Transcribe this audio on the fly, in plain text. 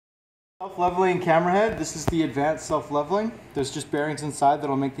Self-leveling camera head. This is the advanced self-leveling. There's just bearings inside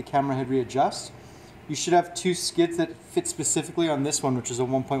that'll make the camera head readjust. You should have two skids that fit specifically on this one, which is a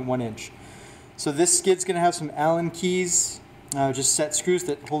 1.1 inch. So this skid's going to have some Allen keys, just set screws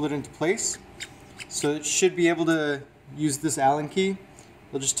that hold it into place. So it should be able to use this Allen key.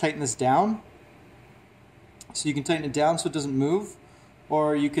 We'll just tighten this down. So you can tighten it down so it doesn't move,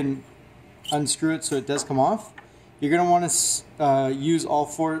 or you can unscrew it so it does come off. You're going to want to use all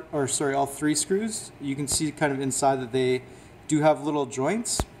three screws. You can see kind of inside that they do have little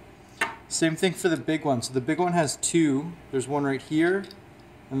joints. Same thing for the big one. So the big one has two. There's one right here,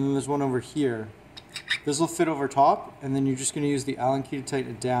 and then there's one over here. This will fit over top, and then you're just going to use the Allen key to tighten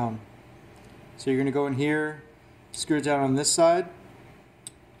it down. So you're going to go in here, screw it down on this side,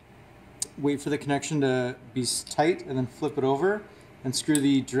 wait for the connection to be tight, and then flip it over and screw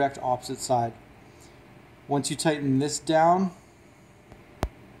the direct opposite side. Once you tighten this down,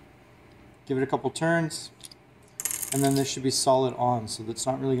 give it a couple turns, and then this should be solid on, so that's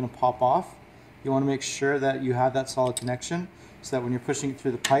not really going to pop off. You want to make sure that you have that solid connection so that when you're pushing it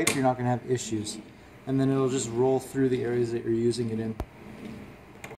through the pipe, you're not going to have issues. And then it'll just roll through the areas that you're using it in.